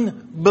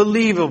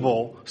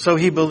unbelievable, so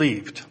he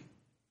believed.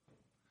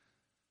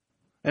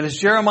 And as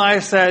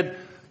Jeremiah said,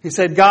 he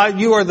said, God,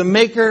 you are the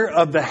maker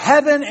of the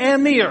heaven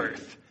and the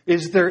earth.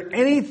 Is there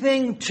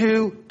anything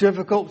too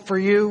difficult for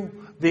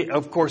you? The,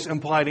 of course,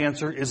 implied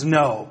answer is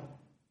no.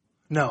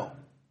 No.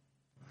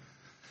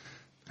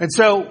 And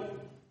so,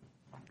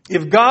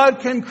 if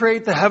God can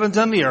create the heavens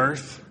and the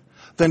earth,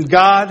 then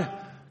God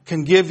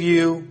can give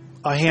you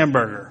a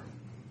hamburger.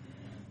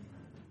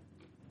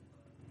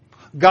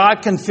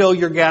 God can fill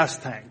your gas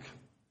tank.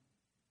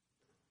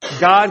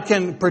 God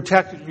can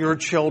protect your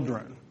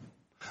children.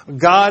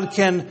 God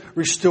can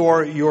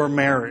restore your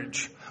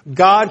marriage.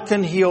 God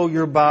can heal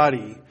your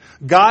body.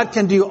 God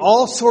can do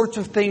all sorts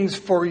of things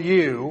for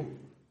you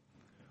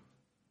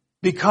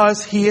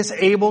because He is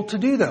able to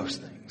do those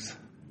things.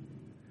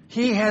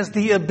 He has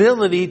the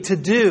ability to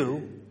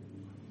do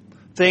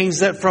things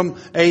that from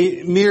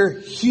a mere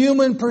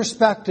human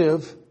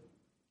perspective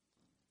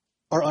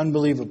are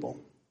unbelievable.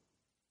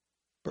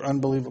 They're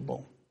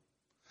unbelievable.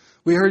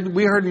 We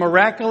heard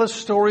miraculous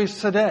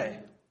stories today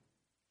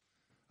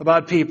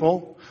about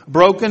people,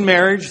 broken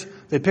marriage,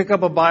 they pick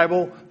up a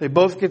Bible, they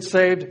both get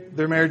saved,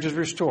 their marriage is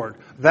restored.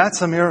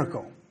 That's a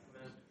miracle.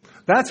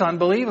 That's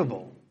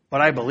unbelievable.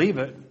 But I believe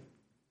it.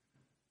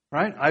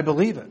 Right? I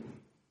believe it.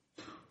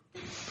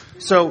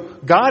 So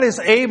God is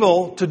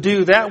able to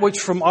do that which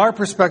from our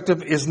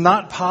perspective is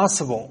not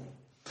possible.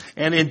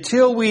 And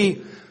until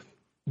we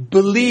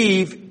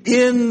believe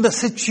in the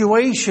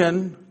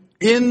situation,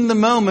 in the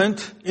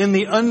moment, in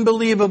the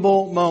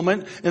unbelievable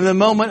moment, in the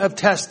moment of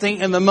testing,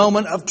 in the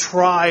moment of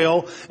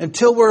trial,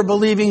 until we're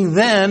believing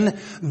then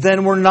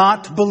we're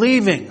not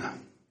believing.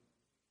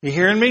 You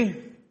hearing me?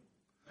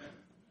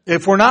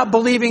 If we're not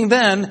believing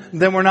then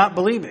we're not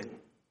believing.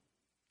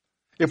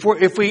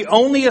 If we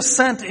only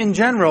assent in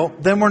general,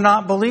 then we're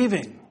not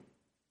believing.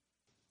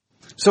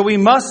 So we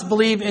must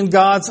believe in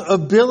God's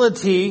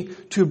ability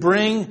to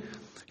bring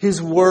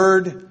His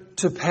word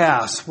to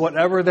pass,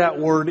 whatever that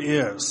word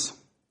is.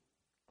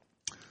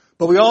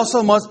 But we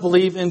also must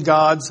believe in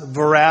God's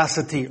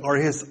veracity or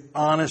His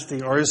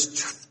honesty or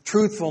His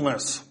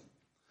truthfulness.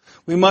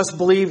 We must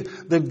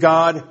believe that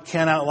God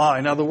cannot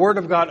lie. Now the Word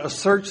of God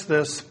asserts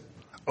this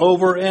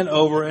over and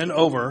over and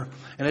over.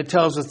 And it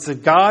tells us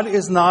that God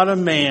is not a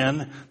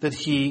man that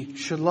He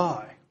should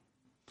lie.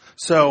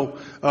 So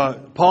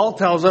Paul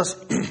tells us,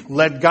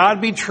 let God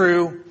be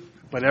true,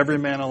 but every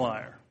man a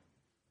liar.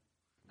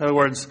 In other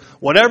words,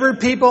 whatever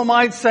people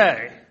might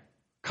say,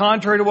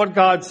 contrary to what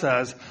God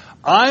says,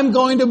 I'm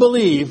going to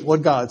believe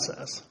what God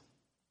says.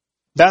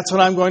 That's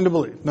what I'm going to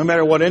believe. No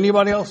matter what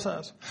anybody else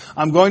says.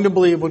 I'm going to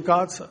believe what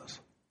God says.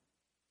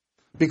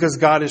 Because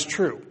God is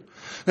true.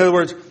 In other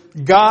words,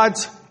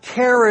 God's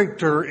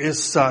character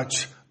is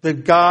such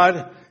that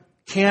God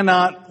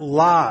cannot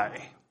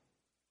lie.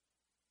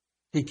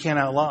 He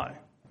cannot lie.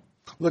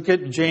 Look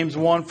at James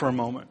 1 for a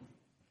moment.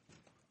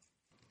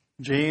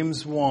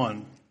 James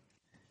 1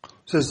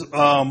 says,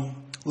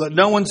 let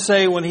no one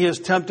say when he is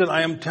tempted,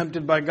 I am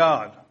tempted by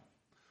God.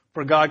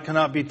 For God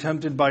cannot be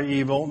tempted by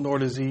evil, nor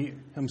does He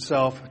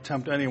Himself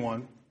tempt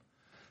anyone.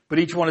 But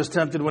each one is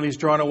tempted when he's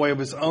drawn away of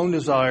his own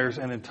desires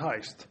and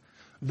enticed.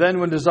 Then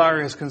when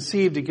desire has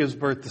conceived, it gives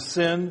birth to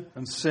sin,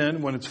 and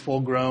sin, when it's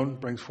full grown,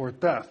 brings forth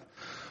death.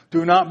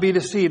 Do not be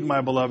deceived,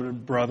 my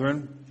beloved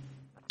brethren.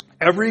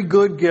 Every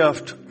good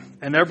gift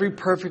and every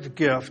perfect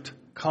gift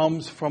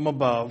comes from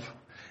above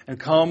and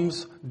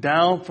comes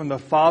down from the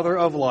Father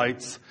of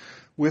lights,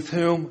 with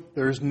whom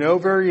there is no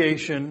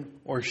variation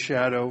or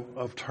shadow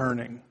of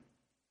turning.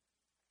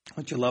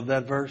 Don't you love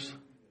that verse?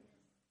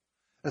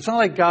 It's not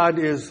like God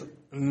is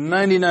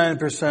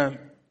 99%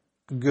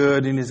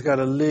 good and He's got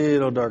a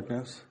little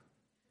darkness.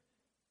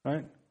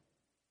 Right?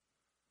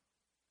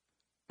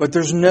 But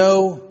there's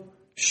no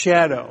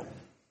shadow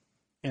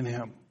in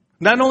Him.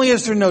 Not only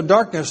is there no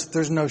darkness,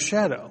 there's no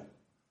shadow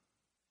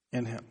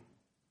in Him.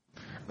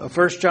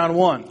 1 John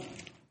 1,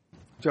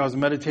 which I was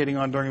meditating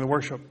on during the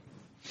worship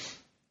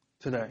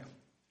today.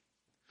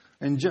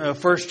 In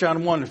 1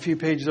 John 1, a few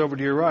pages over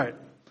to your right,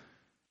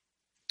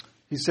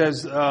 he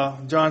says,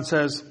 John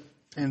says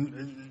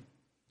in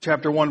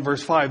chapter 1,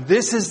 verse 5,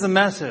 "This is the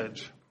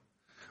message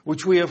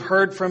which we have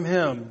heard from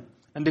Him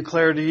and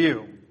declare to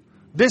you."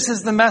 This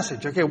is the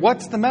message. Okay,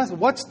 what's the message?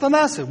 What's the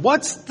message?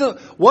 What's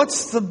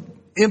the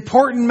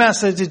important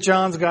message that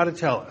John's got to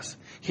tell us?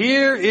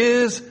 Here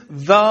is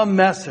the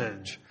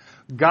message.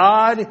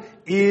 God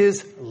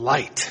is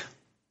light.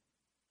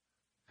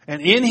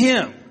 And in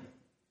Him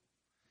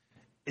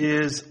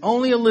is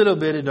only a little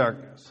bit of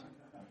darkness.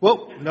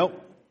 Whoa, nope.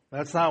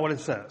 That's not what it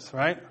says,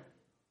 right?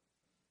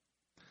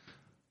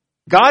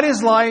 God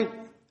is light,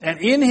 and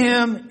in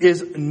Him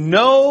is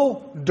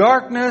no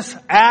darkness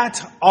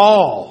at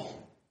all.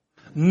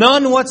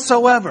 None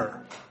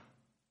whatsoever.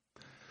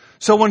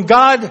 So when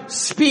God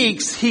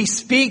speaks, He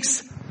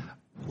speaks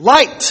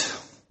light.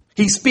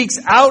 He speaks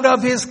out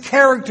of His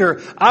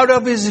character, out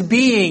of His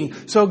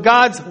being. So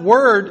God's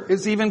Word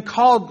is even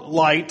called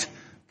light,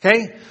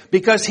 okay?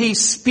 Because He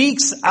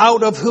speaks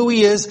out of who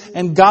He is,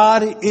 and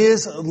God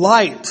is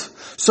light.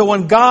 So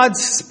when God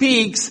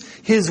speaks,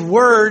 His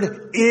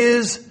Word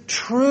is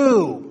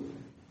true.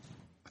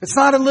 It's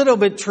not a little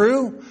bit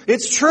true.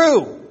 It's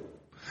true.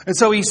 And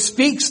so He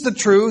speaks the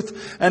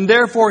truth, and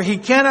therefore He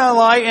cannot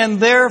lie, and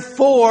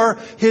therefore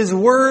His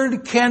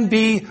Word can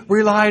be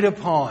relied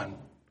upon.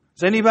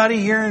 Is anybody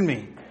hearing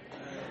me?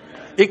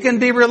 It can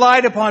be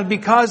relied upon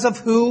because of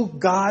who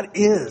God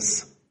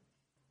is.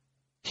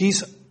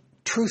 He's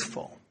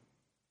truthful.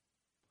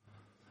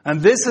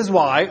 And this is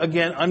why,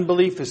 again,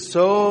 unbelief is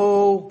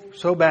so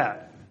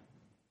bad.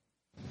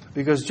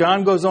 Because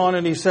John goes on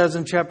and he says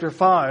in chapter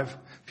 5,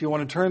 if you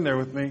want to turn there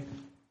with me,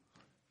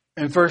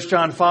 in 1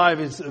 John 5,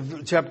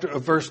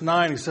 verse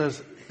 9, he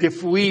says,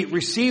 "If we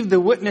receive the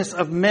witness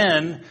of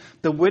men,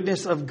 the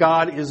witness of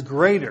God is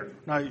greater."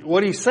 Now,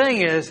 what he's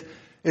saying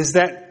is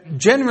that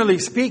generally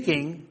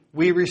speaking,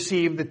 we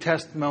receive the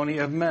testimony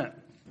of men.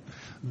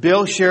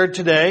 Bill shared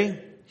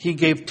today, he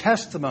gave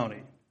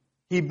testimony.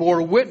 He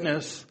bore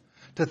witness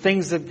to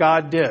things that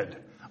God did.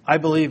 I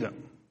believe him.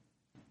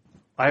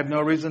 I have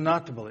no reason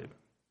not to believe him.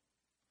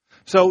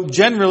 So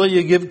generally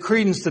you give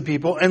credence to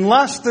people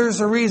unless there's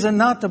a reason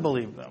not to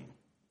believe them.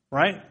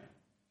 Right?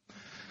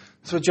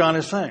 That's what John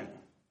is saying.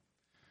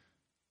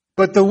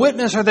 But the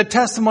witness or the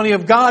testimony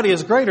of God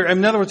is greater.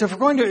 In other words,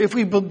 if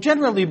we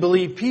generally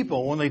believe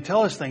people when they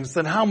tell us things,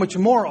 then how much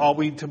more ought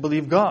we to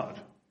believe God?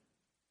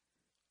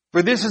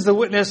 For this is the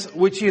witness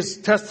which He has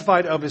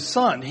testified of His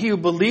Son. He who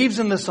believes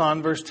in the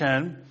Son, verse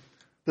 10,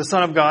 the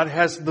Son of God,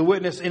 has the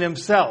witness in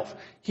himself.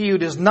 He who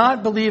does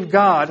not believe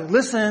God,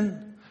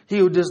 listen, he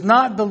who does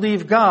not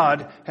believe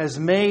God has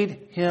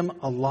made him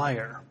a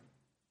liar.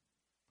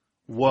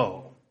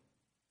 Whoa.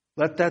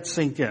 Let that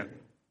sink in.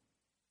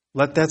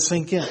 Let that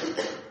sink in.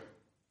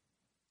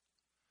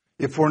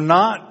 If we're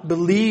not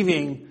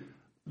believing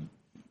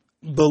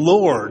the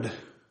Lord,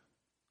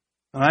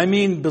 and I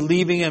mean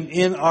believing Him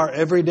in our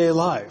everyday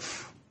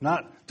life,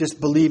 not just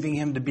believing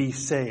Him to be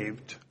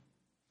saved,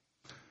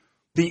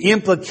 the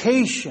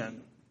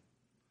implication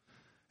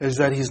is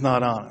that He's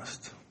not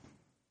honest.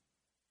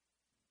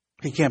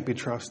 He can't be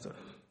trusted.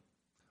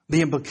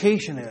 The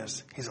implication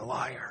is He's a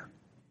liar.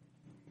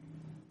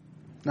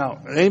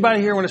 Now, anybody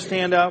here want to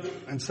stand up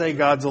and say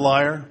God's a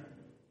liar?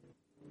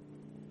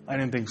 I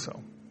didn't think so.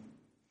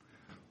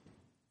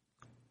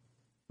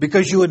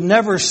 Because you would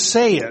never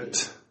say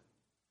it.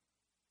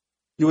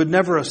 You would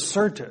never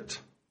assert it.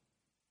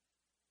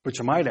 But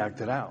you might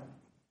act it out.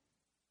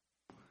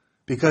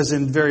 Because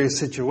in various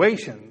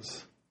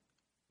situations,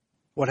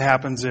 what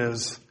happens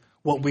is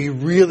what we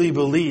really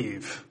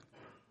believe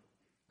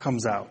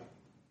comes out.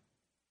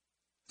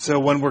 So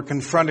when we're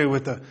confronted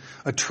with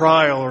a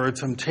trial or a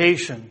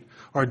temptation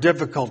or a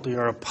difficulty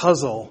or a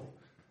puzzle,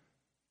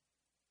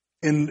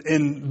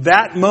 in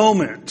that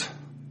moment,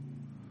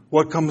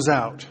 what comes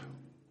out?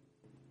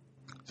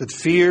 Is it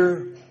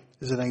fear?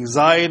 Is it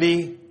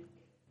anxiety?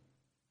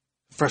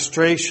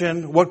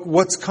 Frustration?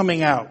 What's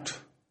coming out?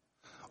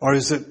 Or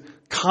is it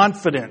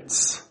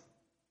confidence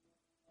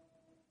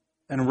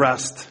and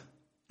rest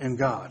in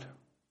God?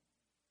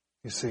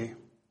 You see?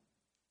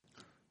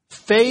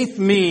 Faith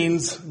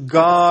means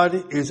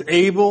God is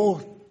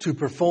able to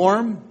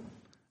perform,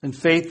 and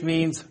faith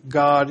means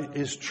God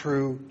is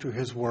true to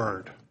His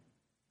Word.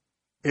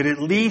 It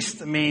at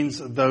least means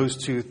those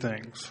two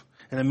things.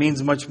 And it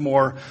means much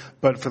more,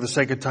 but for the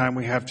sake of time,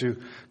 we have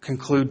to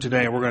conclude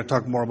today. We're going to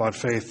talk more about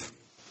faith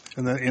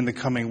in the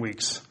coming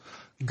weeks.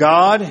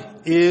 God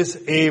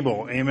is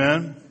able.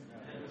 Amen?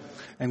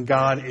 And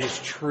God is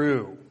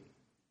true.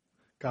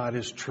 God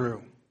is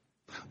true.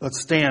 Let's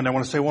stand. I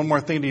want to say one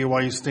more thing to you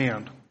while you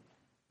stand.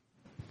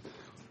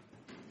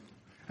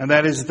 And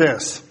that is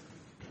this.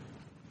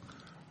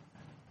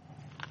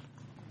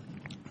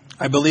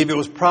 I believe it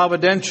was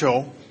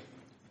providential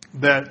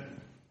that,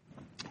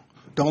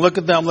 don't look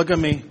at them, look at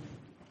me.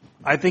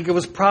 I think it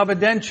was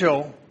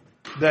providential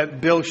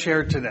that Bill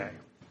shared today.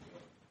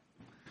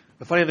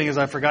 The funny thing is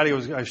I forgot I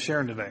was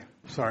sharing today.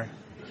 Sorry.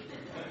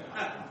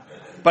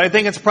 But I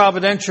think it's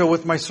providential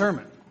with my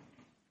sermon.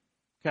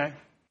 Okay?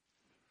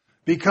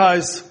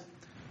 Because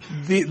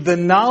the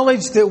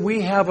knowledge that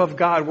we have of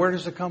God, where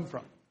does it come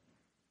from?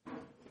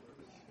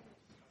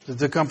 Does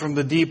it come from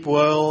the deep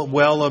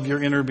well of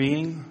your inner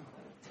being?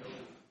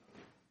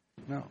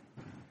 No.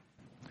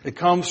 It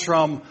comes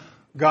from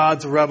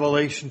God's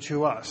revelation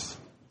to us,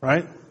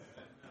 right?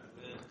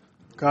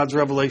 God's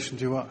revelation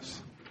to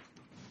us.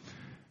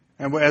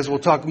 And as we'll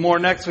talk more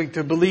next week,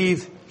 to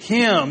believe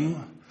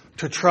Him,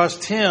 to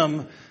trust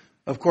Him,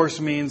 of course,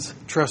 means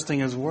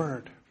trusting His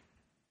Word.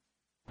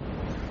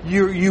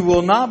 You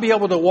will not be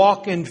able to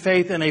walk in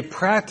faith in a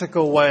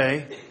practical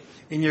way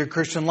in your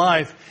Christian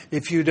life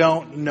if you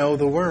don't know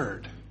the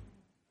Word.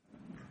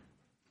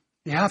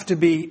 You have to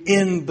be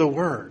in the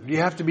Word. You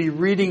have to be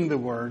reading the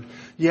Word.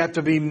 You have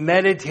to be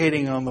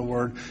meditating on the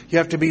Word. You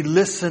have to be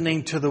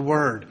listening to the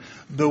Word.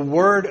 The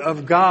Word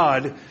of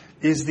God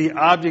is the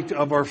object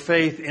of our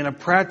faith in a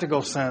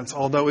practical sense,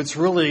 although it's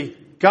really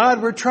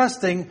God we're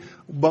trusting,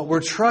 but we're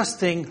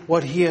trusting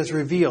what He has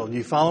revealed.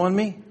 You following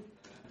me?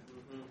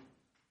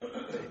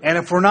 And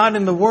if we're not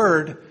in the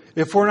Word,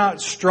 if we're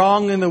not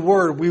strong in the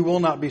Word, we will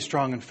not be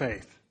strong in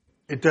faith.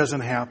 It doesn't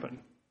happen.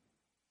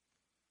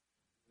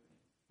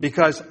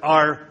 Because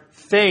our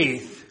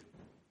faith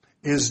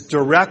is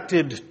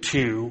directed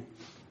to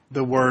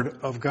the Word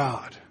of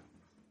God.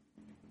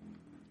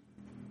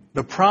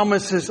 The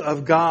promises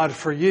of God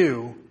for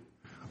you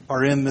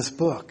are in this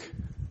book.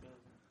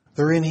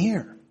 They're in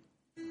here.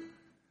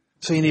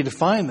 So you need to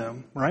find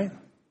them, right?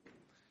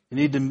 You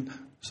need to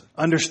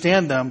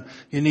understand them.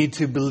 You need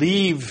to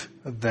believe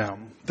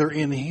them. They're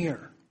in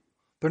here.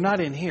 They're not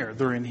in here.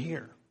 They're in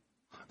here.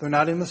 They're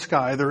not in the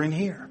sky. They're in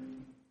here.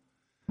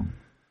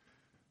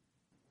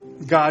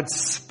 God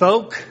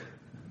spoke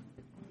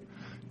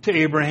to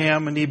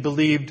Abraham and he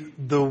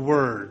believed the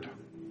Word.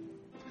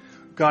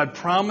 God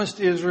promised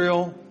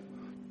Israel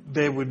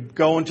they would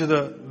go into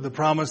the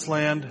promised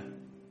land.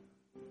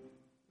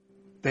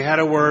 They had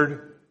a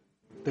word.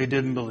 They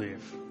didn't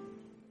believe.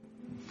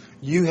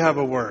 You have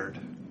a word.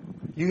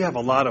 You have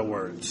a lot of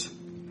words.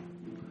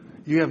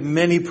 You have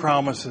many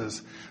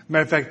promises.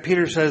 Matter of fact,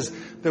 Peter says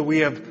that we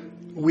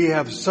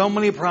have so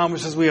many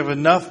promises. We have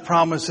enough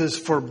promises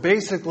for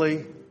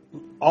basically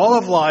all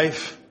of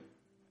life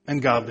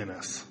and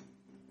godliness.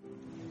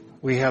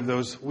 We have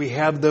those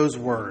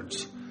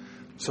words.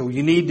 So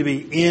you need to be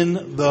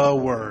in the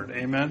Word.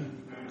 Amen?